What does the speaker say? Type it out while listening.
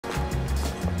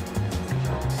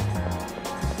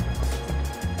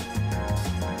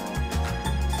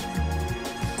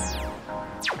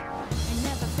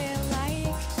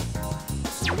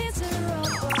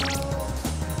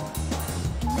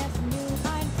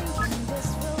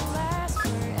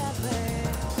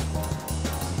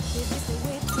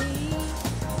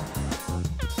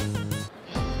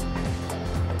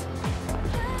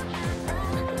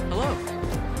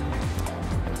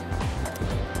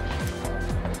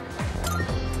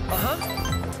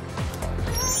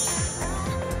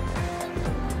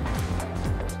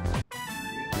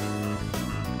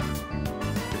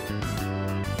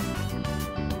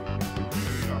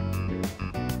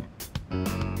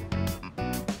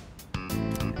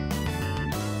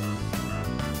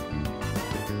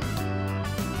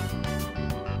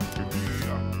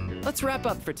let's wrap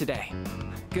up for today.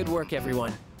 Good work,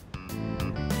 everyone.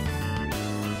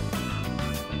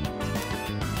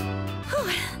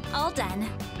 Whew, all done.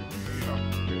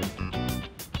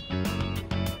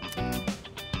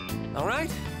 All right,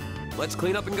 let's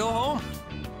clean up and go home.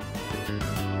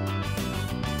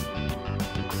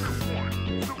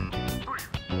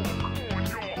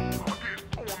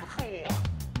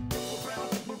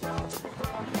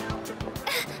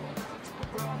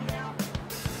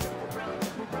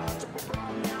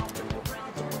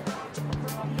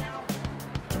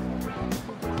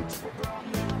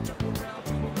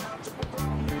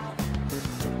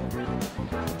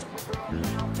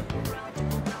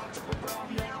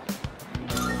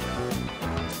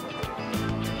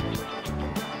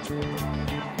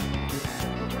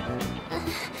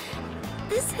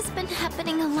 This has been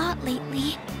happening a lot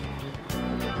lately.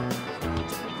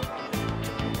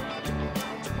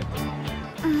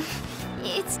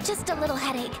 It's just a little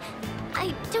headache.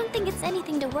 I don't think it's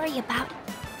anything to worry about.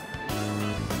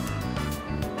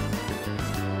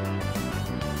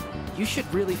 You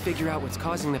should really figure out what's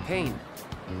causing the pain.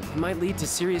 It might lead to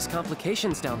serious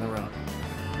complications down the road.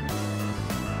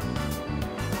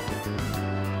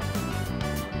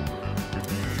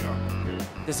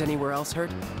 Does anywhere else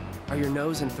hurt? Are your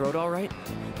nose and throat all right?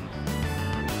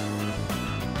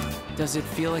 Does it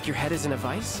feel like your head is in a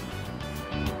vice?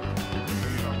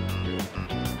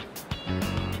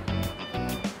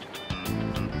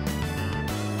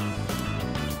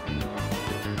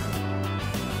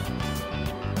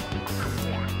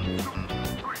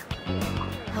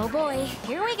 Oh boy,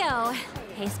 here we go.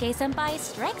 Keisuke-senpai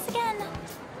strikes again.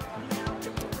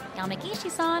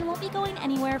 Yamagishi-san won't be going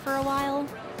anywhere for a while.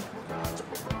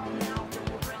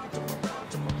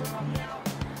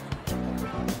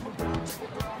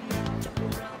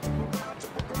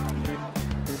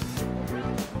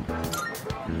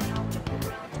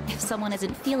 If someone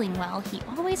isn't feeling well, he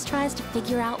always tries to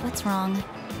figure out what's wrong.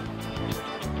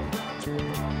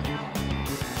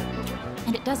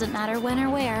 And it doesn't matter when or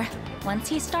where. Once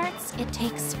he starts, it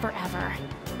takes forever.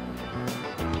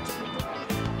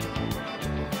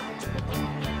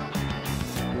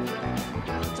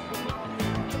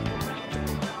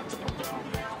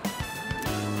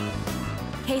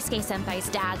 Keisuke-senpai's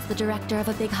dad's the director of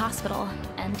a big hospital,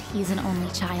 and he's an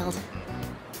only child.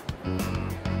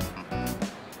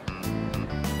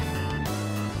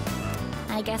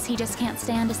 I guess he just can't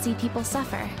stand to see people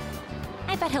suffer.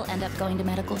 I bet he'll end up going to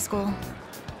medical school.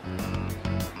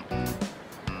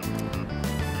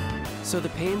 So the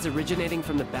pain's originating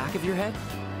from the back of your head?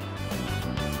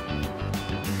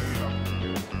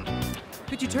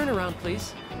 Could you turn around,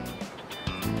 please?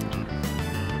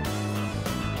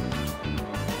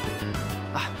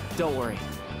 Don't worry.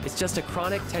 It's just a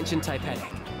chronic tension-type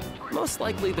headache. Most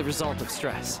likely the result of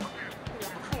stress.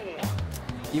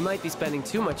 You might be spending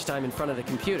too much time in front of the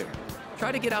computer.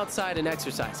 Try to get outside and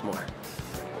exercise more.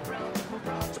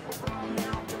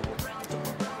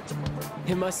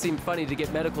 It must seem funny to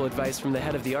get medical advice from the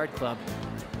head of the art club.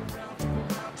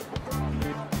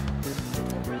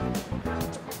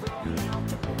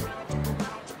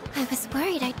 I was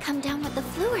worried I'd come down with the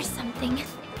flu or something.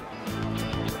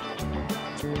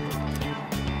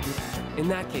 In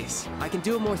that case, I can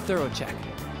do a more thorough check.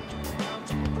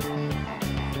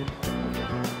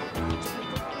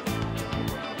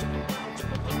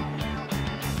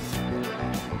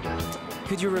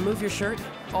 Could you remove your shirt?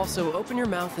 Also, open your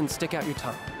mouth and stick out your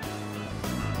tongue.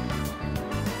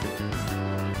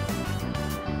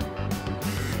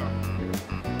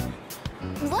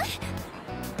 What?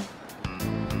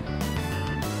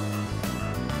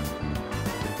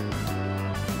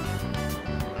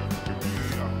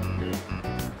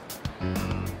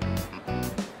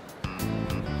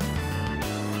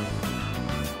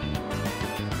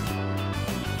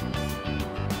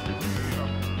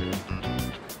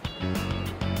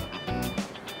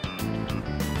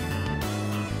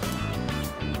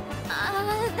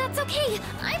 That's okay.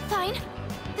 I'm fine.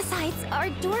 Besides, our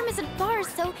dorm isn't far,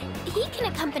 so he can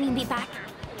accompany me back.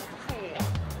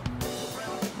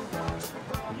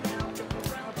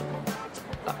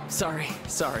 Sorry.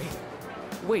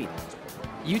 Wait,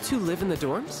 you two live in the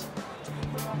dorms?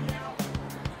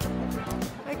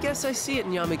 I guess I see it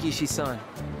in Yamagishi-san.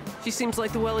 She seems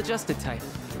like the well-adjusted type.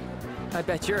 I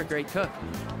bet you're a great cook.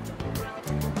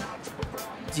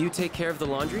 Do you take care of the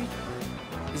laundry?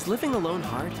 Is living alone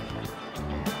hard?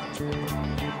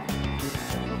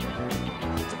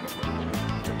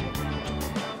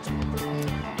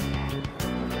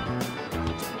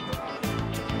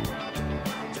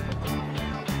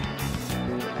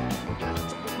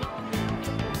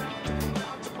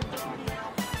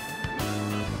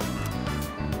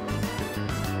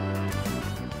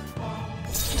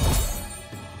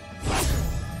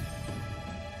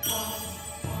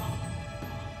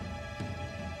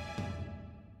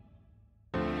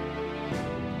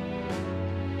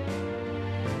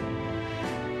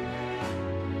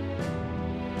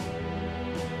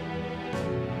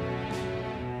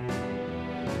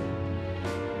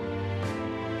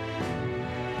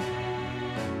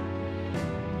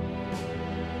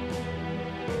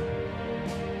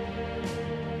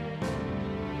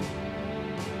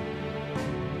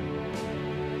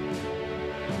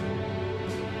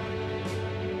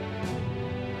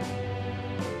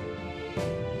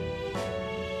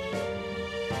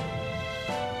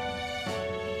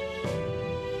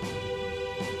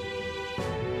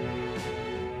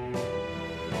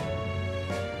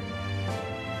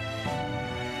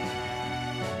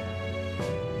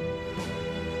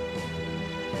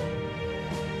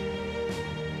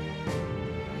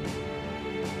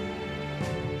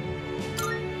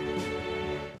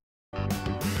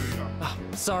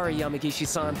 Sorry,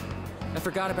 Yamagishi-san. I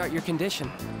forgot about your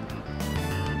condition.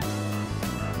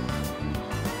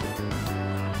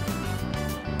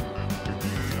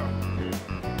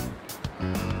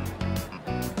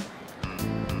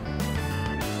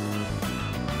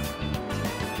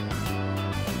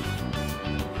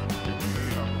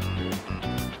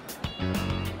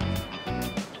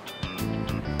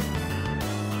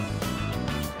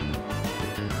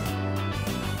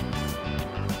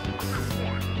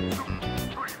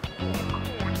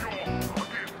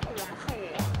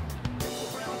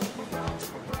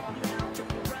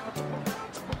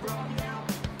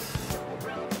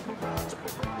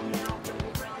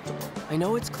 I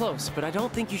know it's close, but I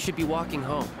don't think you should be walking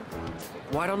home.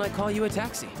 Why don't I call you a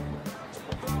taxi?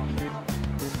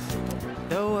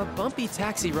 Though a bumpy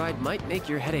taxi ride might make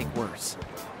your headache worse.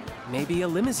 Maybe a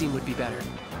limousine would be better.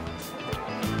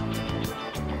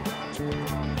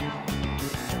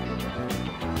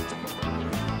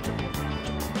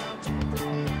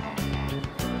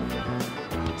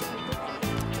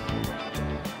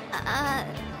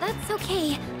 That's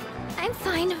okay. I'm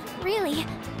fine, really.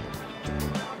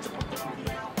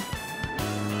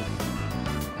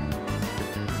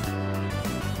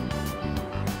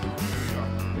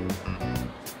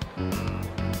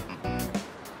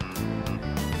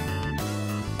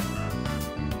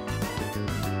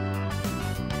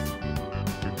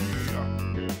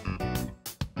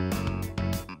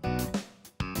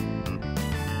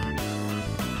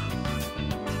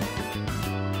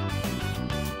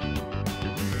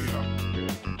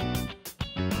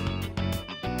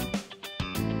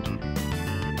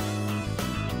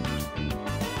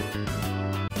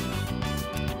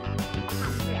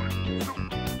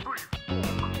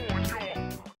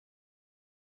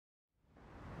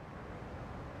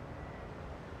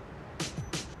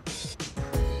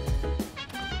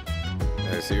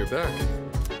 I see you're back.